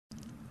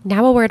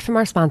Now a word from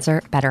our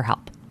sponsor,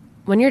 BetterHelp.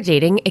 When you're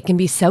dating, it can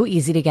be so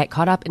easy to get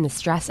caught up in the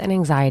stress and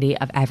anxiety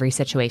of every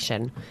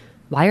situation.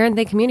 Why aren't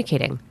they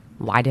communicating?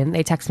 Why didn't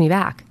they text me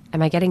back?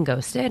 Am I getting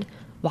ghosted?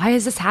 Why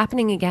is this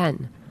happening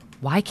again?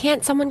 Why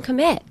can't someone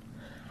commit?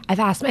 I've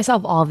asked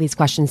myself all of these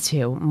questions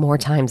too, more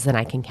times than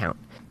I can count.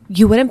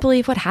 You wouldn't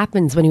believe what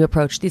happens when you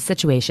approach these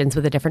situations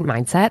with a different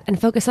mindset and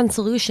focus on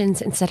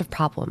solutions instead of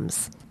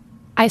problems.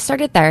 I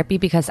started therapy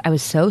because I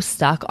was so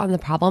stuck on the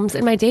problems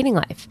in my dating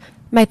life.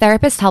 My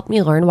therapist helped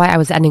me learn why I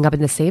was ending up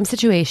in the same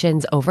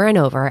situations over and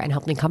over and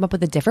helped me come up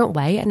with a different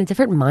way and a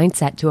different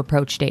mindset to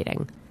approach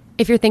dating.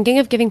 If you're thinking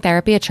of giving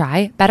therapy a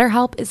try,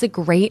 BetterHelp is a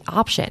great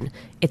option.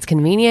 It's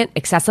convenient,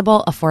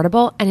 accessible,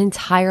 affordable, and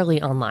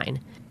entirely online.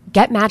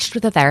 Get matched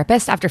with a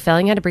therapist after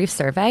filling out a brief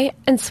survey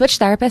and switch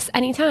therapists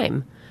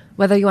anytime.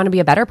 Whether you want to be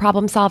a better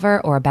problem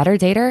solver or a better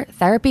dater,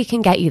 therapy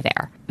can get you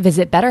there.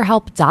 Visit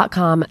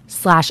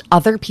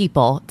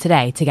betterhelp.com/otherpeople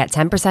today to get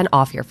 10%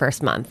 off your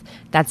first month.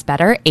 That's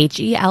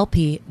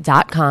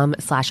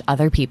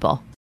betterhelp.com/otherpeople.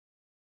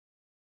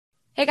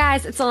 Hey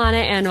guys, it's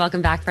Alana and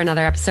welcome back for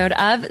another episode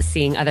of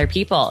Seeing Other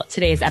People.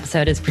 Today's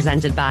episode is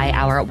presented by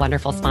our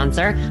wonderful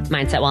sponsor,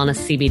 Mindset Wellness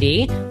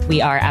CBD.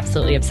 We are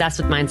absolutely obsessed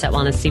with Mindset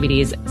Wellness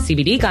CBD's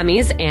CBD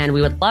gummies and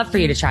we would love for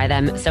you to try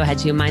them. So head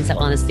to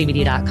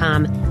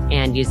mindsetwellnesscbd.com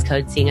and use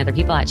code Seeing Other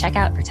People at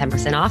checkout for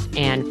 10% off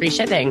and free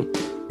shipping.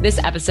 This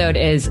episode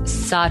is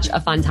such a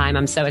fun time.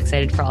 I'm so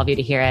excited for all of you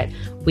to hear it.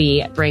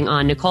 We bring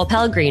on Nicole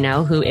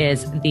Pellegrino, who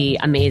is the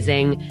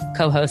amazing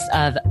co-host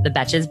of the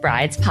Betches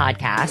Brides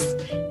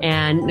podcast.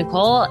 And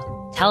Nicole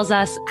tells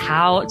us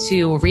how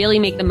to really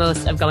make the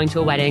most of going to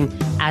a wedding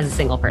as a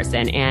single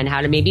person and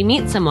how to maybe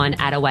meet someone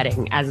at a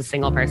wedding as a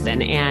single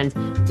person. And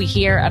we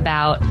hear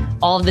about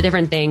all of the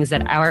different things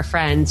that our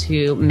friends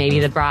who maybe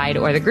the bride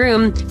or the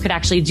groom could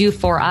actually do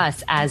for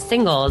us as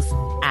singles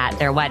at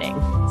their wedding.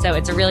 So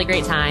it's a really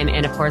great time.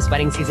 And of course,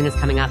 wedding season is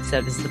coming up.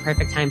 So this is the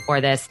perfect time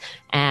for this.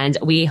 And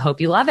we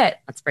hope you love it.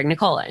 Let's bring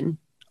Nicole in.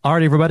 All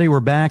right, everybody,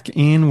 we're back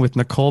in with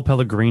Nicole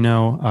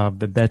Pellegrino of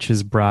the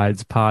Betches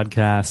Brides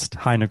podcast.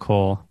 Hi,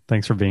 Nicole.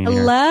 Thanks for being here.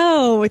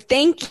 Hello.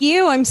 Thank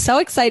you. I'm so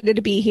excited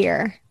to be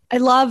here. I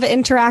love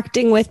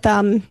interacting with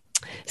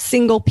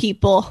single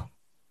people.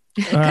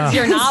 Because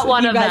you're not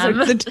one of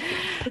them.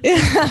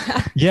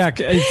 Yeah,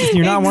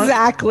 you're not one.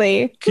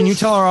 Exactly. Can you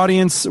tell our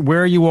audience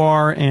where you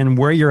are and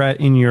where you're at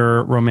in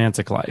your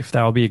romantic life?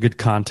 That will be a good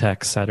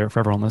context setter for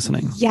everyone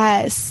listening.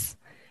 Yes.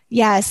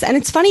 And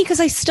it's funny because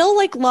I still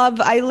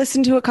I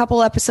listened to a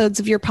couple episodes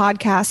of your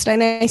podcast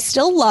and I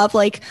still love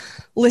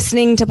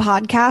listening to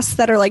podcasts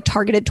that are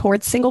targeted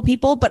towards single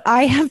people, but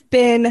I have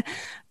been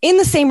in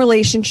the same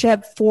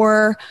relationship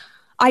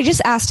I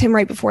just asked him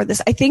right before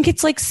this. I think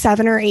it's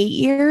 7 or 8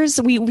 years.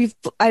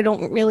 I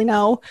don't really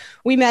know.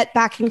 We met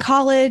back in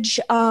college,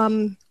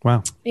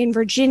 wow, in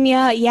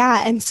Virginia.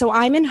 Yeah. And so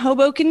I'm in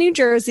Hoboken, New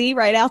Jersey,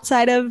 right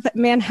outside of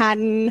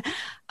Manhattan.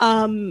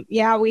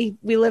 We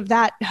live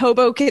that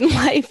Hoboken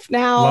life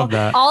now. Love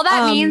that. All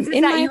that means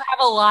is that you have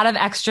a lot of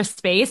extra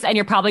space and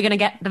you're probably going to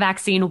get the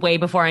vaccine way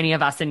before any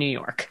of us in New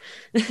York.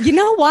 You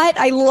know what?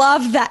 I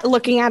love that,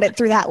 looking at it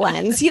through that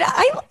lens.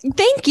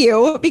 Thank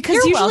you, because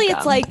You're usually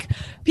welcome. It's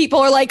people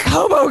are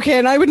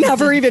Hoboken, I would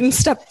never even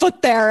step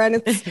foot there.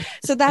 And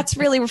so that's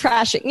really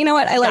refreshing. You know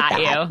what? I like that.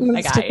 I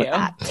got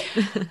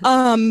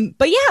you.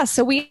 But yeah,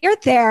 so we are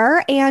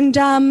there and,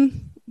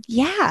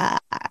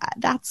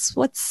 that's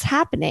what's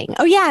happening.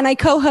 Oh yeah. And I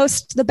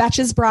co-host the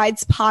Betches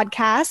Brides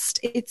podcast.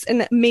 It's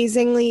an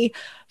amazingly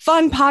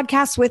fun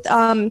podcast with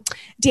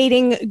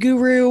dating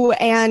guru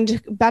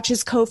and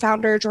Betches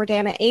co-founder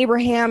Jordana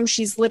Abraham.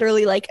 She's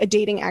literally a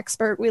dating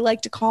expert, we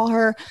like to call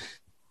her.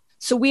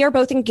 So we are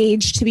both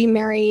engaged to be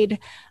married.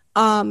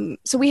 So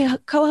we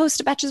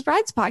co-host a Betches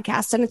Brides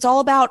podcast, and it's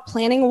all about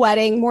planning a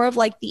wedding, more of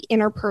the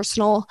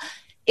interpersonal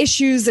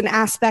issues and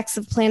aspects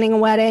of planning a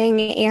wedding,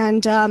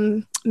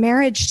 and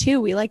marriage too.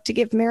 We like to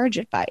give marriage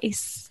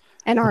advice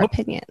and our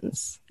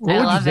opinions. I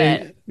love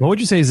it. What would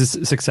you say is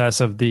the success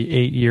of the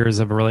 8 years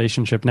of a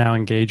relationship, now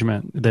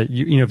engagement, that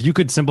if you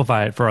could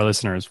simplify it for our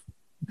listeners,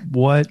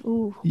 what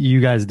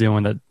you guys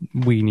doing that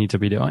we need to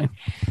be doing?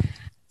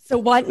 So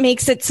what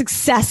makes it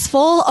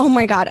successful? Oh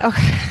my God.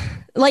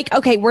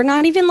 Okay, we're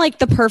not even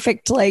the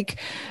perfect,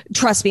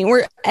 trust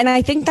me. And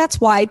I think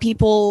that's why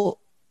people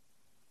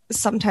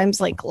sometimes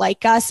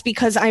like us,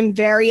 because I'm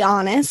very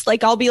honest.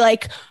 I'll be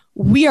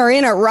we are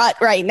in a rut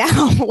right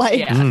now.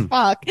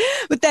 Fuck.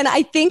 But then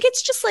I think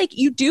it's just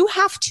you do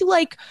have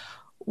to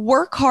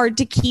work hard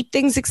to keep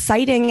things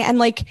exciting and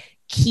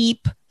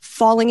keep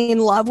falling in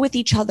love with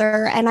each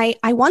other. And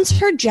I once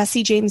heard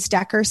Jessie James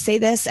Decker say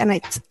this, and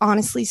it's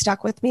honestly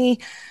stuck with me.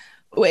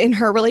 In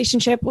her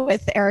relationship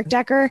with Eric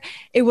Decker,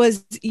 it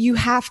was, you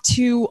have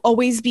to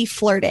always be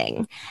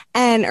flirting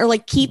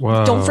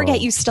don't forget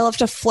you still have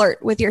to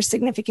flirt with your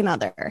significant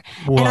other.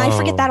 Whoa. And I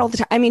forget that all the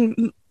time. I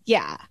mean,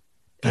 yeah.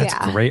 That's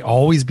great.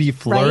 Always be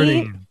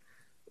flirting.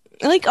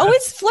 Right?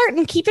 Always flirt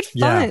and keep it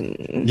fun.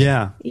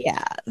 Yeah.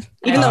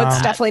 Even though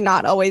it's definitely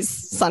not always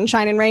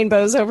sunshine and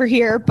rainbows over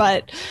here,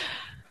 but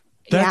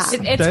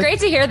it's great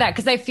to hear that,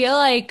 because I feel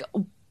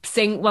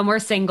when we're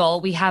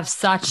single, we have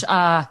such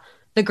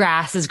the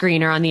grass is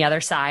greener on the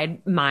other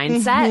side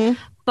mindset.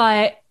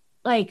 But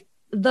like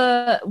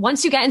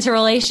once you get into a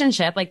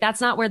relationship, like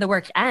that's not where the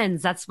work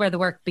ends. That's where the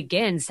work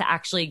begins to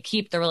actually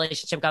keep the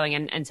relationship going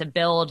and to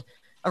build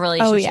a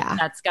relationship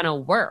that's going to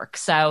work.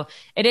 So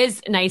it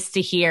is nice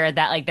to hear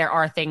that like there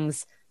are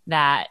things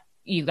that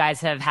you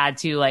guys have had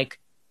to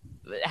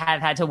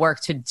work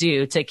to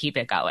do to keep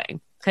it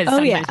going. Because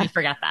sometimes we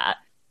forget that.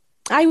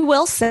 I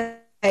will say,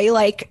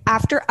 like,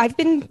 after I've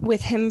been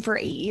with him for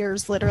 8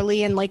 years,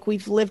 literally, and like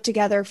we've lived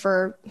together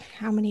for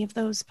how many of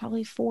those?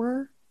 Probably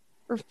 4,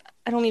 or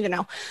I don't even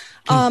know.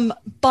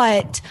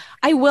 But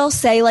I will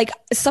say, like,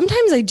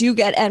 sometimes I do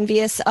get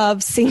envious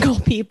of single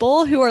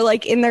people who are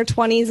like in their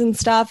 20s and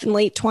stuff, and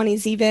late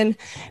 20s even,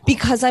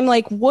 because I'm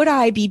like, would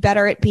I be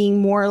better at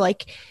being more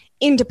like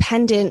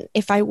independent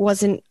if I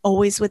wasn't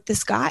always with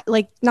this guy?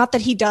 Like, not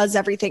that he does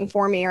everything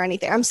for me or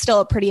anything. I'm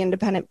still a pretty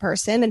independent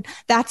person. And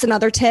that's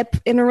another tip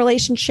in a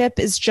relationship,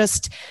 is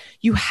just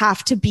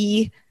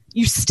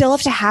you still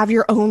have to have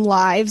your own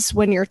lives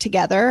when you're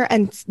together,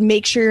 and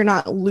make sure you're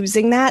not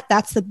losing that.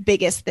 That's the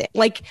biggest thing.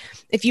 Like,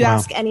 if you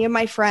ask any of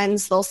my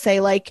friends, they'll say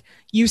like,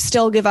 you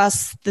still give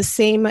us the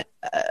same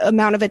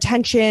amount of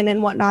attention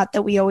and whatnot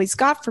that we always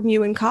got from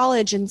you in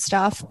college and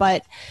stuff.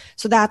 But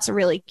so that's a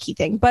really key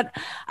thing. But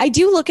I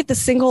do look at the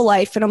single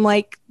life and I'm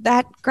like,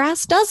 that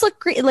grass does look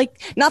great.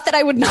 Like, not that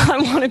I would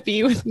not want to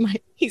be with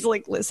he's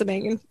like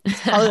listening and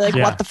probably like,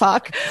 what the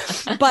fuck?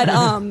 But,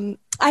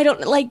 I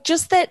don't like,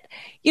 just that,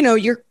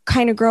 you're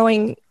kind of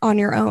growing on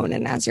your own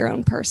and as your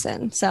own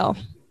person. So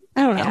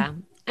I don't know. Yeah.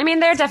 I mean,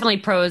 there are definitely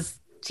pros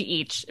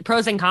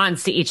and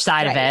cons to each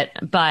side of it.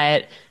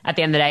 But at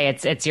the end of the day,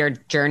 it's your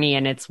journey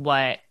and it's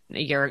what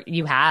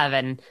you have.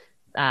 And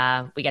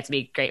we get to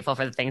be grateful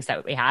for the things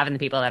that we have and the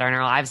people that are in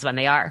our lives when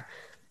they are.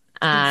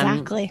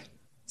 Exactly.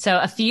 So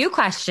a few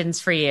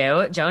questions for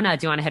you. Jonah,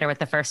 do you want to hit her with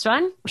the first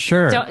one?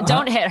 Sure.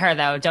 Don't hit her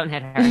though. Don't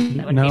hit her.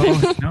 No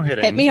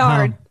hitting. Hit me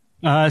hard.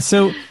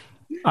 So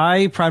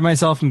I pride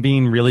myself in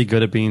being really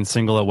good at being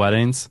single at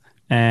weddings.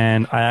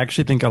 And I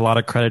actually think a lot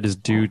of credit is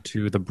due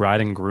to the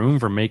bride and groom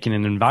for making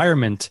an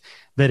environment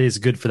that is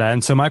good for that.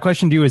 And so my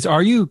question to you is,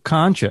 are you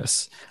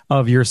conscious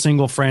of your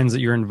single friends that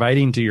you're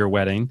inviting to your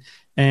wedding?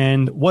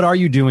 And what are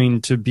you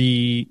doing to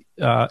be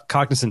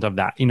cognizant of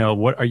that?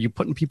 What are you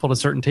putting people at a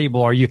certain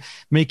table? Are you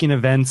making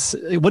events?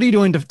 What are you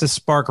doing to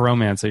spark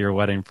romance at your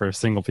wedding for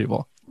single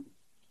people?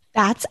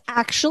 That's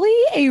actually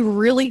a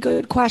really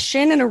good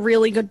question and a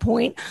really good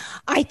point.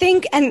 I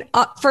think, and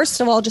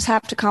first of all, just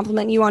have to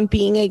compliment you on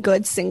being a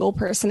good single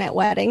person at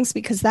weddings,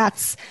 because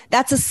that's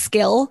a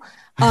skill.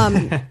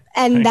 And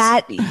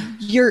that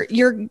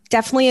you're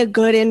definitely a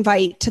good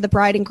invite to the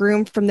bride and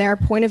groom from their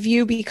point of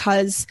view,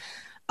 because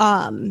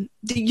they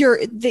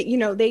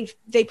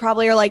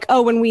probably are like,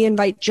 oh, when we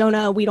invite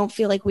Jonah, we don't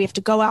feel like we have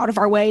to go out of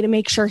our way to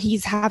make sure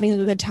he's having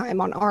a good time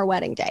on our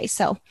wedding day.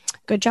 So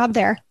good job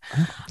there.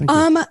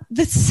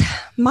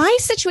 My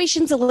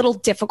situation's a little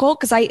difficult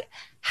because I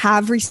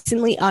have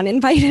recently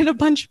uninvited a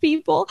bunch of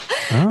people,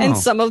 and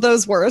some of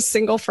those were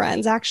single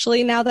friends,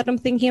 actually, now that I'm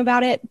thinking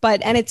about it.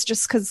 And it's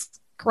just because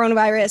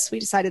coronavirus, we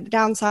decided to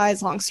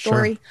downsize, long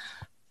story.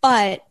 Sure.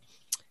 But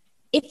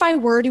if I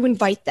were to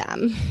invite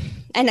them,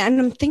 and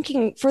I'm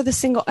thinking for the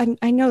single,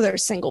 I know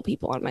there's single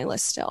people on my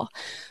list still.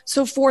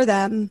 So for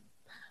them,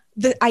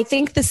 I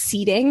think the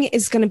seating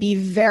is going to be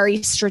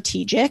very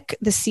strategic,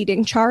 the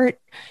seating chart.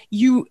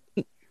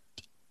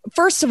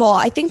 First of all,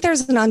 I think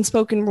there's an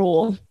unspoken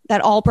rule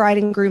that all bride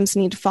and grooms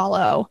need to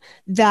follow.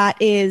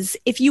 That is,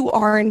 if you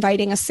are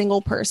inviting a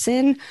single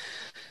person,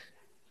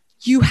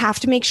 you have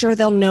to make sure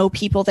they'll know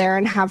people there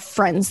and have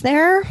friends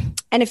there.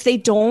 And if they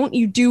don't,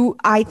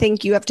 I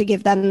think you have to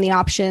give them the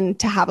option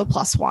to have a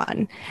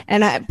 +1.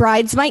 And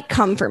brides might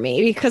come for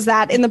me, because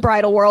that in the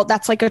bridal world,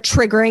 that's like a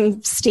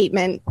triggering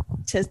statement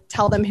to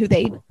tell them who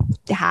they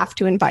have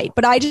to invite.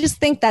 But I just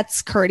think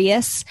that's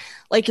courteous.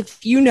 Like,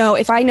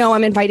 if I know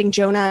I'm inviting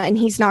Jonah and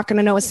he's not going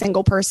to know a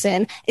single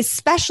person,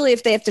 especially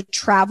if they have to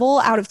travel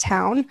out of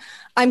town,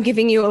 I'm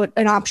giving you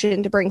an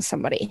option to bring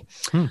somebody.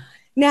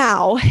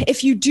 Now,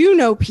 if you do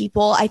know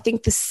people, I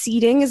think the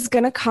seating is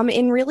going to come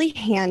in really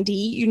handy.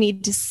 You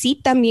need to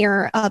seat them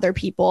near other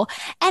people.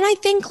 And I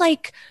think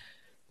like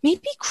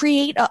maybe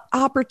create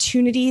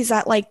opportunities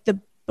at like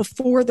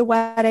before the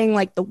wedding,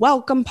 like the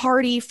welcome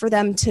party for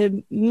them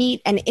to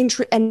meet and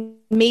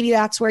maybe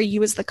that's where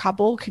you as the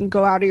couple can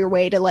go out of your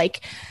way to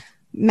like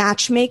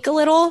matchmake a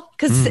little,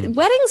 because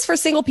weddings for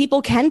single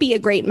people can be a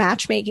great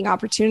matchmaking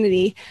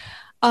opportunity.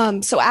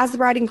 So as the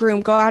bride and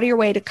groom, go out of your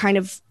way to kind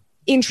of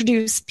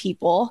introduce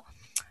people.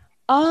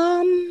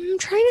 I'm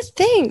trying to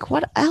think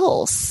what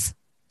else.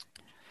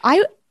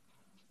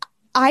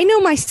 I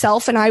know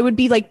myself, and I would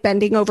be like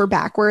bending over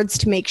backwards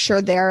to make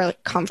sure they're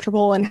like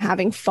comfortable and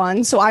having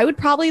fun. So I would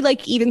probably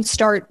like even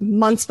start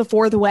months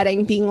before the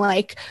wedding being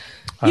like,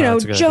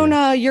 Jonah,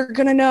 idea. You're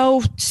going to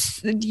know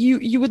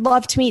you would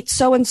love to meet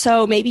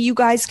so-and-so. Maybe you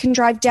guys can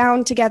drive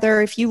down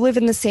together if you live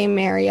in the same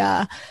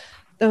area.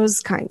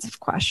 Those kinds of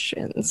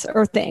questions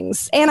or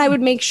things. And I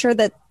would make sure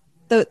that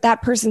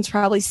that person's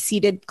probably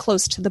seated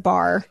close to the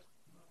bar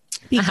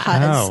because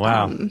Oh,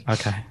 wow.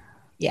 Okay.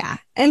 yeah,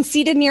 and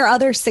seated near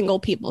other single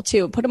people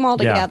too. Put them all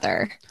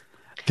together.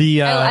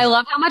 I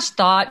love how much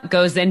thought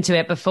goes into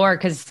it before,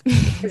 because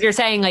you're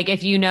saying, like,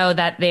 if you know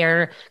that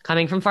they're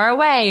coming from far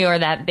away or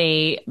that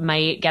they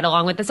might get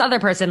along with this other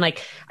person,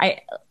 like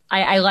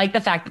I like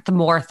the fact that the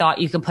more thought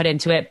you can put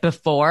into it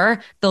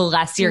before, the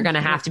less you're going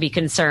to have to be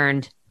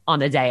concerned on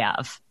the day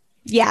of.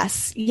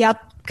 Yes. Yep.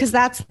 Because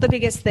that's the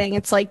biggest thing.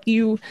 It's like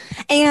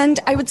and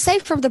I would say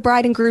for the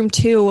bride and groom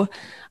too,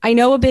 I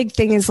know a big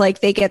thing is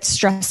like they get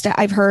stressed out.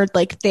 I've heard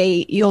like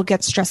you'll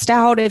get stressed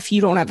out if you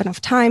don't have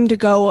enough time to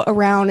go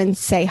around and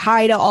say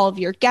hi to all of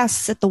your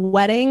guests at the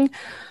wedding.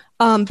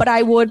 But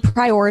I would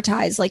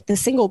prioritize like the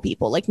single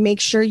people, like make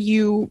sure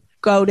you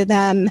go to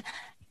them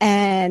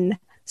and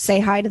say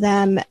hi to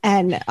them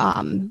and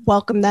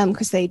welcome them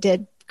because they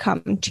did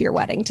come to your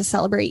wedding to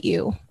celebrate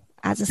you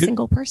as a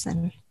single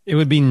person. It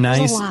would be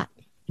nice. A lot.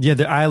 Yeah,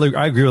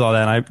 I agree with all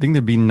that. And I think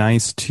it'd be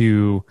nice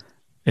to,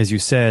 as you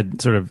said,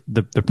 sort of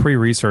the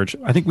pre-research.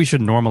 I think we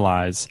should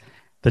normalize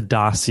the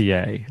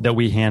dossier that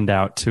we hand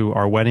out to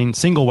our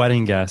single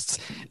wedding guests.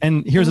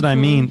 And here's what I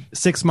mean.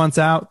 6 months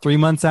out, 3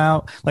 months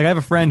out. Like I have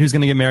a friend who's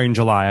going to get married in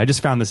July. I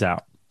just found this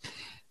out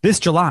this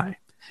July.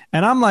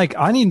 And I'm like,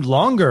 I need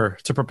longer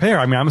to prepare.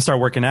 I mean, I'm gonna start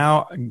working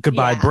out.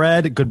 Goodbye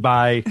bread.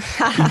 Goodbye,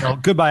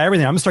 goodbye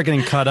everything. I'm gonna start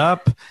getting cut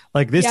up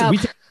like this. Yep.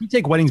 We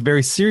take weddings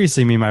very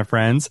seriously, me and my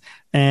friends.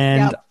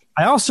 And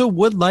I also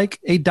would like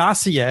a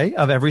dossier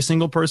of every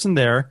single person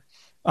there.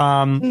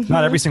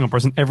 Not every single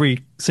person,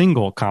 every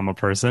single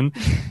person.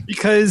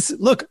 Because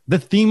look, the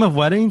theme of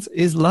weddings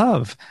is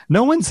love.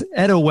 No one's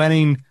at a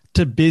wedding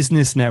to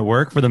business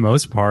network for the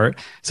most part.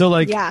 So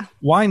like,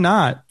 why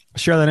not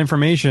share that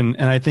information?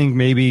 And I think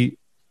maybe,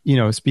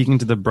 speaking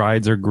to the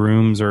brides or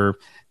grooms or,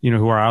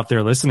 who are out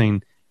there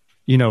listening,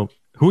 who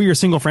are your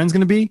single friends going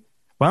to be?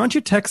 Why don't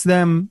you text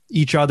them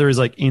each other's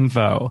like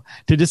info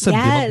to just build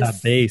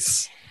that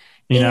base,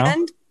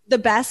 And the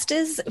best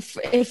is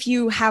if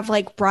you have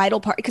like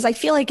bridal party, because I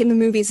feel like in the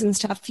movies and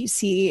stuff you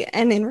see,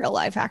 and in real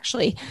life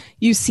actually,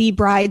 you see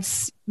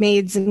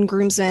bridesmaids and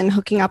groomsmen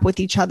hooking up with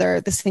each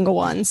other, the single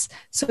ones.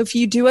 So if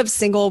you do have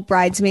single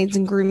bridesmaids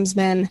and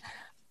groomsmen,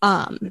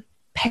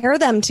 pair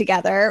them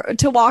together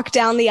to walk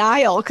down the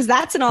aisle, because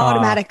that's an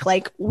automatic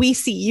like we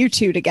see you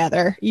two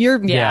together.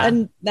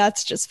 And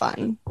that's just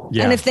fun.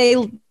 Yeah. And if they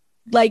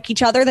like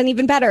each other, then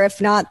even better.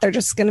 If not, they're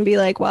just going to be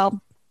like,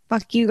 well,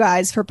 fuck you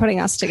guys for putting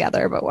us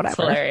together, but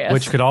whatever.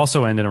 Which could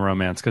also end in a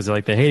romance because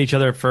like they hate each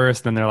other at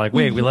first, then they're like,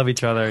 wait, we love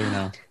each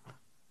other.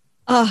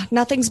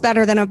 Nothing's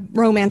better than a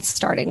romance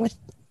starting with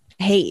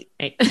hate.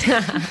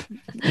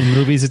 In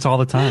movies, it's all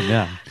the time.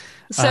 Yeah.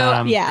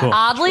 So cool.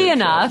 Oddly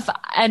enough,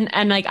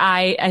 and like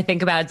I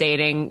think about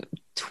dating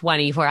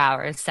 24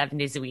 hours, 7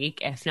 days a week,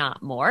 if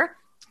not more.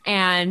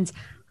 And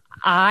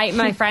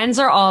my friends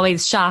are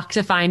always shocked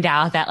to find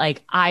out that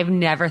like I've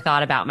never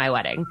thought about my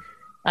wedding.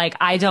 Like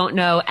I don't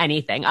know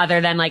anything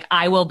other than like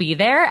I will be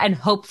there and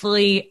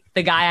hopefully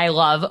the guy I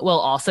love will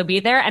also be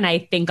there. And I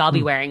think I'll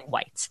be wearing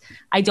white.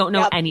 I don't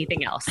know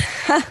anything else.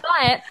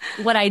 But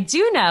what I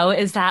do know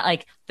is that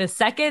like the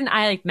second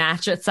I like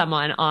match with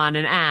someone on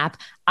an app,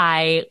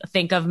 I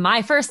think of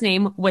my first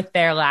name with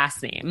their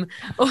last name.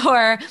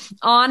 Or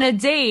on a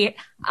date,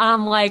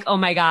 I'm like, oh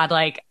my God,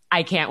 like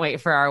I can't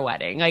wait for our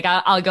wedding. Like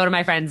I'll go to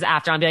my friends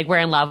after and be like, we're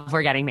in love,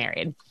 we're getting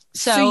married.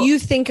 So you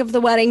think of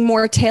the wedding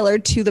more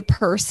tailored to the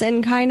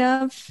person kind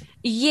of?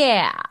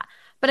 Yeah.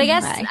 But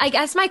I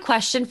guess my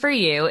question for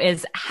you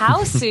is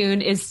how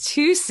soon is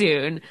too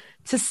soon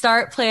to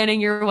start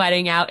planning your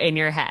wedding out in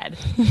your head?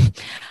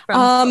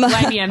 From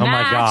when you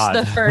match,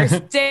 the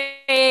first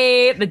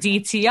date, the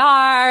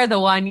DTR, the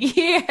 1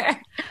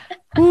 year.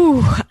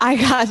 Ooh,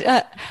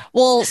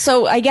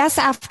 so I guess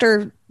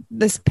after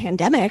this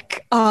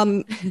pandemic,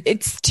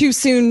 it's too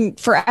soon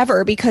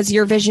forever because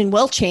your vision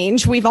will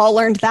change. We've all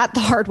learned that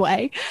the hard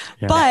way.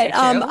 Yeah. But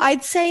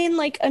I'd say in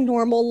like a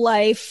normal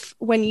life,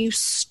 when you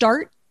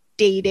start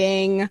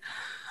dating,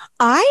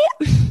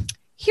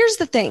 here's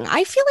the thing.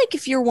 I feel like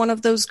if you're one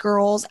of those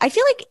girls, I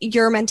feel like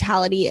your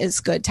mentality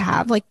is good to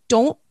have. Like,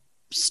 don't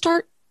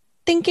start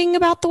thinking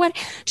about the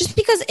wedding. Just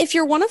because if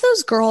you're one of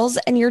those girls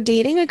and you're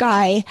dating a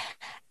guy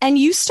and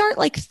you start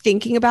like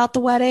thinking about the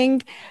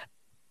wedding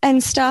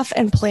and stuff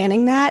and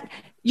planning that,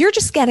 you're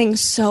just getting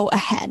so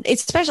ahead.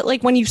 It's especially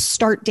like when you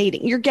start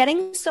dating, you're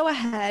getting so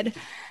ahead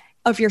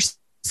of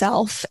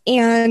yourself.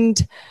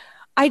 And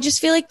I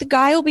just feel like the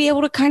guy will be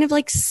able to kind of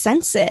like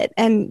sense it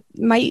and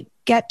might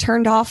get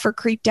turned off or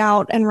creeped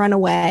out and run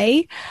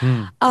away.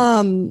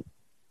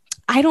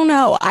 I don't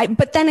know.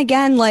 But then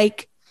again,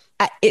 like,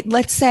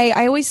 let's say,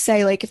 I always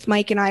say, like, if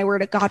Mike and I were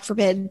to, God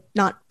forbid,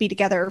 not be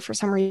together for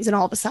some reason,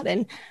 all of a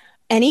sudden,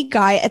 any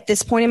guy at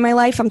this point in my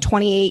life, I'm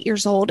 28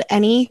 years old,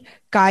 any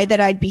guy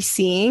that I'd be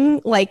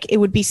seeing, like, it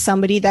would be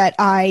somebody that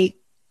I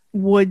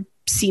would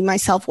see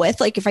myself with.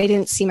 Like, if I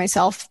didn't see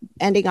myself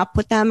ending up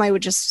with them, I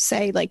would just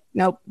say, like,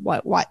 nope,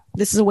 what?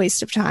 This is a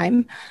waste of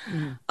time.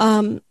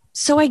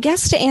 So I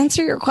guess to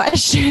answer your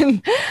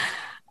question,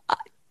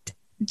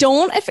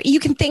 don't, if you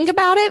can think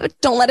about it, but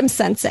don't let him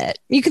sense it.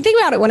 You can think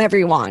about it whenever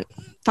you want.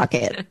 Fuck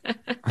it.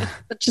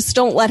 But just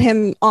don't let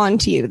him on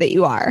to you that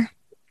you are.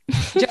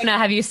 Jonah,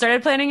 have you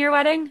started planning your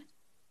wedding?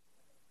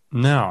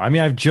 No, I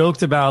mean, I've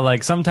joked about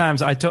like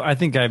sometimes I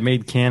think I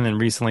made canon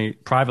recently,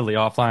 privately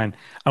offline.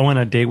 I went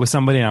on a date with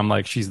somebody and I'm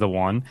like, she's the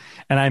one.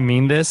 And I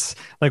mean this.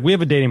 Like, we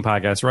have a dating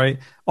podcast, right?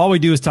 All we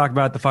do is talk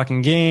about the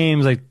fucking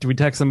games. Like, do we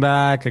text them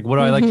back? Like, what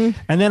do I like?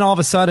 And then all of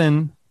a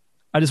sudden,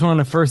 I just went on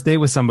a first date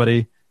with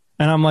somebody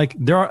and I'm like,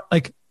 there are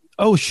like,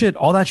 oh shit,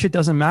 all that shit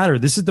doesn't matter.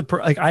 This is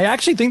like, I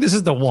actually think this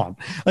is the one.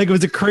 Like, it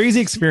was a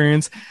crazy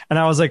experience. And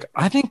I was like,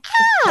 I think,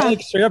 I like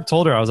straight up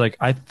told her, I was like,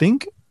 I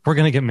think we're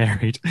going to get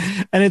married.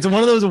 And it's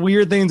one of those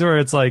weird things where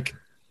it's like,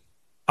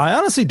 I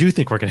honestly do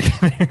think we're going to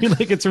get married.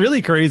 Like, it's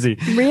really crazy.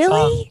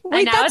 Really?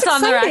 And now it's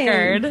on the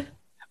record.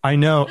 I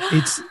know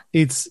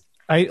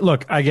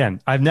look, again,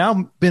 I've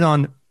now been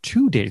on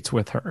 2 dates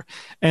with her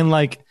and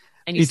like,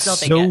 and you it's still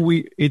think so it.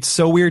 weird. It's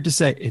so weird to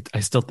say it. I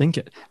still think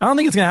it. I don't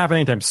think it's going to happen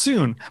anytime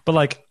soon, but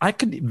like, I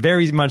could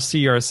very much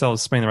see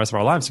ourselves spending the rest of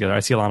our lives together. I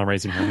see Alana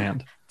raising her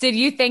hand. Did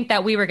you think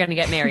that we were going to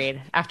get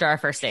married after our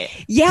first date?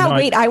 Yeah, No,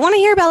 wait, I want to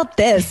hear about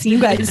this.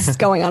 You guys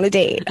going on a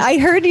date. I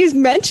heard you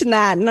mention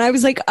that and I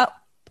was like,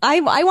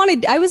 I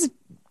was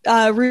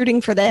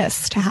rooting for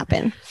this to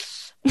happen.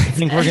 I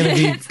think we're going to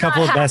be a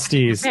couple of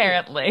besties.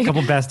 Apparently. A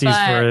couple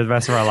besties for the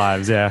rest of our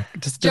lives. Yeah.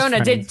 Just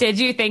Jonah, friends. did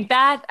you think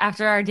that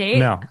after our date?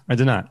 No, I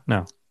did not.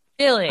 No.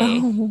 Really?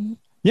 Oh.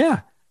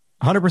 Yeah.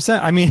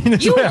 100%. I mean,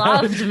 You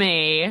loved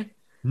me.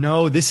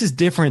 No, this is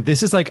different.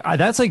 This is like,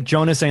 that's like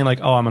Jonah saying like,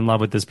 oh, I'm in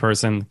love with this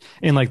person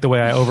in like the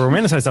way I over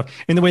romanticize stuff,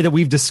 in the way that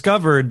we've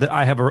discovered that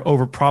I have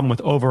a problem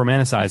with over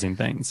romanticizing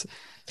things.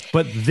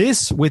 But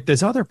this with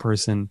this other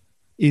person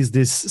is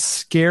this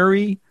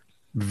scary,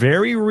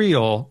 very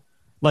real,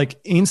 like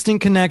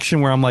instant connection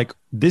where I'm like,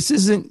 this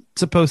isn't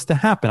supposed to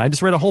happen. I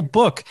just read a whole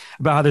book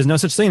about how there's no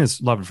such thing as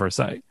love at first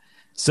sight.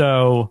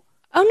 So.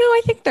 Oh, no,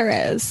 I think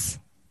there is.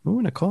 Ooh,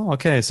 Nicole.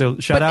 Okay, so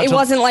shout out. It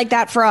wasn't like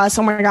that for us.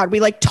 Oh my God, we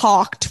like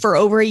talked for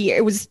over a year.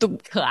 It was the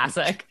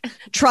classic.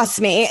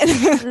 Trust me.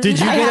 Did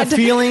you get a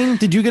feeling?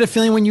 Did you get a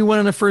feeling when you went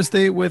on a first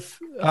date with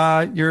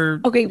your?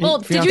 Okay. Well,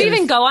 did you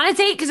even go on a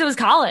date because it was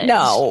college?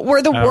 No,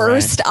 we're the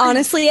worst. Right.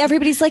 Honestly,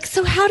 everybody's like,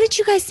 so how did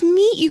you guys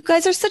meet? You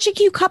guys are such a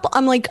cute couple.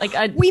 I'm like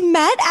we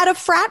met at a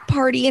frat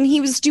party and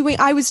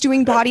I was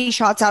doing body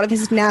shots out of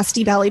his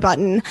nasty belly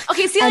button.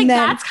 Okay, see, like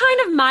that's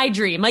kind of my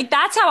dream. Like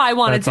that's how I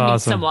wanted to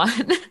meet someone.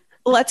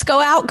 Let's go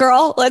out,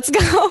 girl. Let's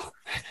go.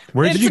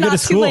 Where did you go to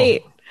school? Too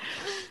late.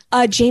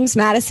 James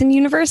Madison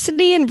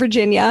University in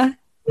Virginia.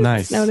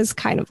 Nice. It's known as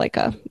kind of like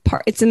a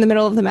part. It's in the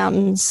middle of the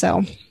mountains,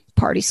 so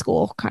party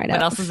school kind of.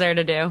 What else is there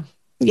to do?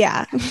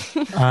 Yeah.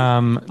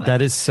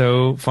 That is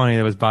so funny.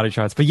 That was body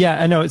shots. But yeah,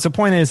 I know. So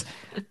point is,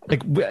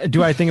 like,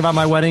 do I think about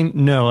my wedding?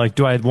 No. Like,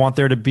 do I want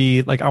there to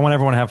be like, I want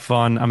everyone to have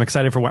fun. I'm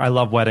excited for I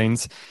love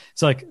weddings.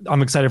 So like,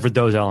 I'm excited for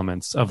those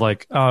elements of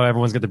like, oh,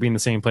 everyone's got to be in the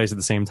same place at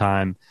the same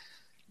time.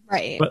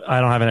 Right. But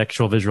I don't have an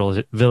actual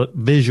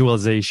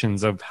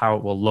visualizations of how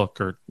it will look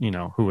or, you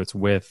know, who it's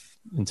with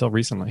until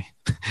recently,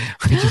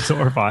 which is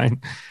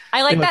horrifying.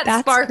 I like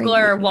that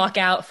sparkler crazy.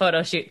 walkout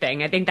photo shoot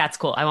thing. I think that's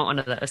cool. I want one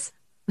of those.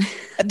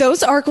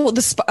 Those are cool.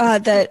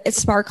 The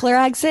sparkler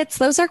exits,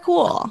 those are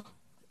cool.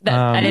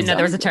 I didn't know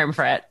there was a term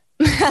for it.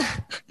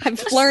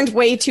 I've learned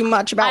way too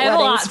much about I have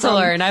weddings.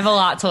 I have a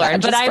lot to learn,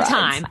 but I have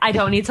friends. time. I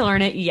don't need to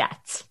learn it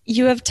yet.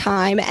 You have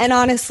time. And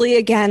honestly,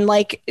 again,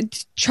 like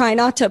try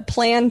not to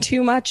plan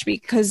too much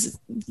because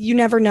you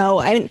never know.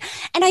 And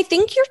I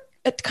think you're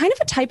kind of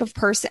a type of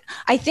person.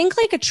 I think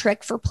like a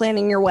trick for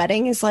planning your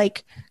wedding is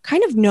like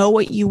kind of know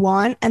what you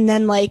want and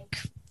then like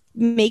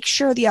make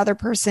sure the other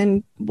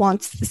person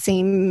wants the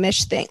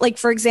same-ish thing. Like,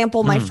 for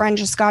example, my friend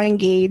just got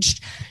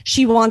engaged.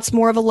 She wants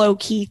more of a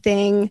low-key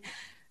thing,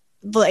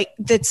 like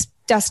that's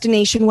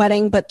destination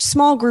wedding, but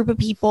small group of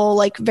people,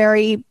 like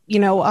very, you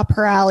know, up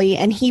her alley.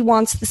 And he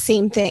wants the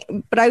same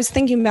thing. But I was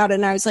thinking about it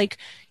and I was like,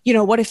 you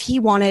know, what if he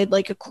wanted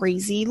like a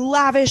crazy,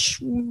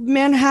 lavish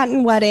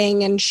Manhattan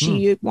wedding and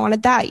she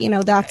wanted that, you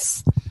know,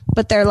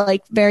 but they're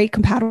like very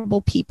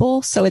compatible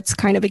people. So it's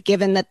kind of a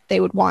given that they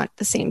would want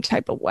the same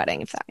type of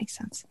wedding, if that makes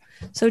sense.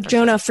 So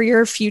Jonah, for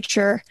your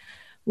future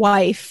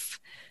wife,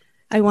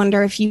 I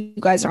wonder if you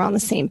guys are on the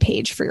same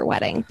page for your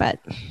wedding, but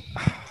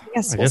I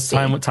guess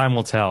time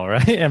will tell,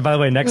 right? And by the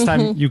way, next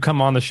time you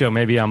come on the show,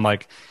 maybe I'm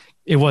like,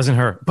 it wasn't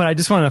her, but I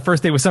just wanted a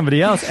first date with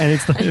somebody else, and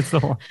it's the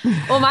one.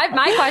 Well,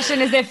 my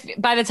question is, if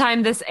by the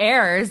time this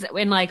airs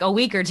in like a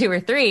week or 2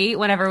 or 3,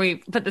 whenever we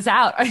put this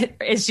out,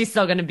 is she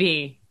still going to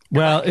be?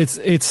 Well, it's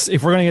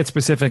if we're going to get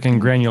specific and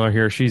granular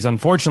here, she's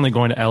unfortunately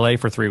going to LA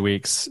for 3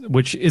 weeks,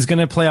 which is going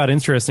to play out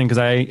interesting because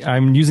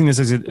I'm using this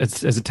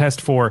as a test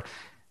for.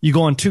 You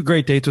go on 2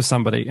 great dates with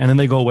somebody and then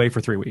they go away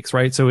for 3 weeks,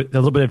 right? So a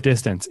little bit of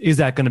distance. Is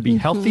that going to be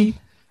healthy?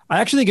 I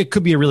actually think it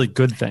could be a really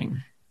good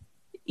thing.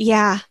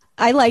 Yeah,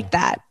 I like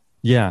that.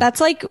 Yeah. That's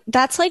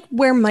like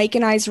where Mike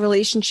and I's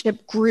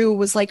relationship grew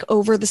was like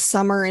over the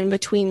summer in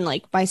between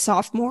like my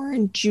sophomore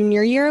and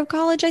junior year of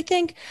college, I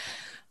think.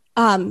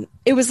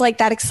 It was like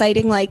that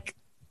exciting, like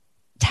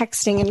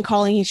texting and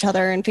calling each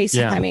other and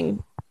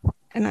FaceTiming.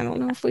 And I don't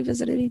know if we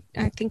visited.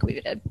 I think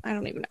we did. I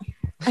don't even know.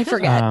 I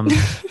forget.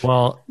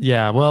 Well,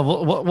 yeah.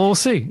 Well, we'll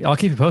see. I'll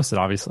keep you posted,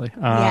 obviously.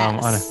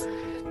 Yes.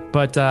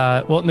 But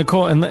well,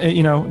 Nicole, and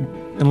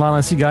and Lana,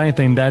 if you got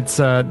anything, that's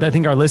I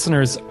think our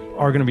listeners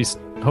are going to be.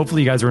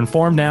 Hopefully, you guys are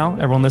informed now.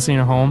 Everyone listening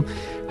at home,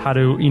 how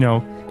to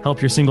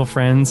help your single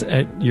friends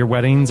at your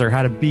weddings, or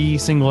how to be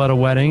single at a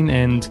wedding.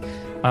 And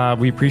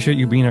we appreciate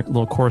you being a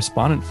little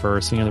correspondent for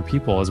Seeing Other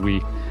People as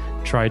we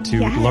try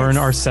to learn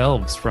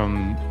ourselves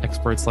from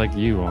experts like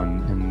you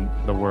in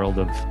the world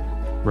of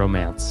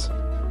romance.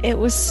 It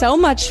was so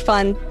much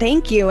fun.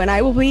 Thank you. And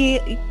I will be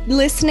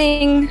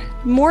listening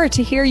more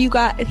to hear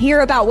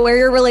about where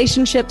your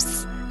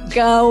relationships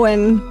go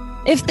and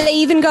if they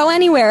even go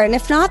anywhere. And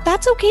if not,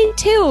 that's okay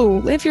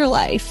too. Live your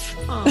life.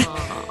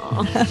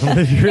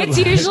 It's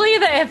usually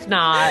the if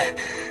not,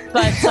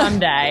 but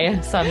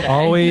someday.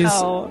 Always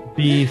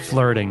be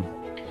flirting.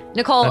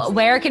 Nicole,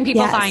 where can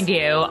people find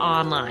you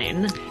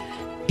online?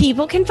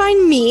 People can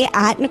find me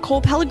at Nicole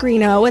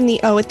Pellegrino, and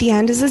the O at the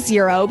end is a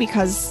 0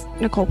 because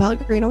Nicole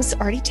Pellegrino is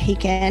already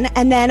taken.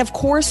 And then, of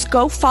course,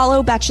 go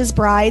follow Betches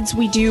Brides.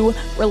 We do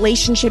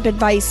relationship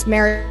advice,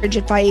 marriage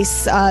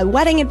advice,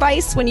 wedding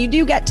advice when you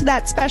do get to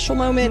that special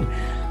moment.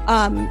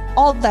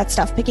 All of that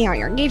stuff, picking out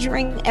your engagement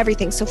ring,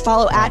 everything. So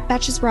follow at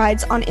Betches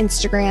Brides on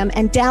Instagram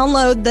and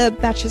download the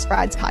Betches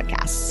Brides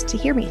podcast to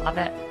hear me. Love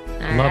it.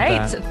 All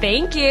right.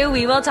 Thank you.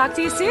 We will talk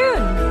to you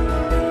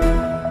soon.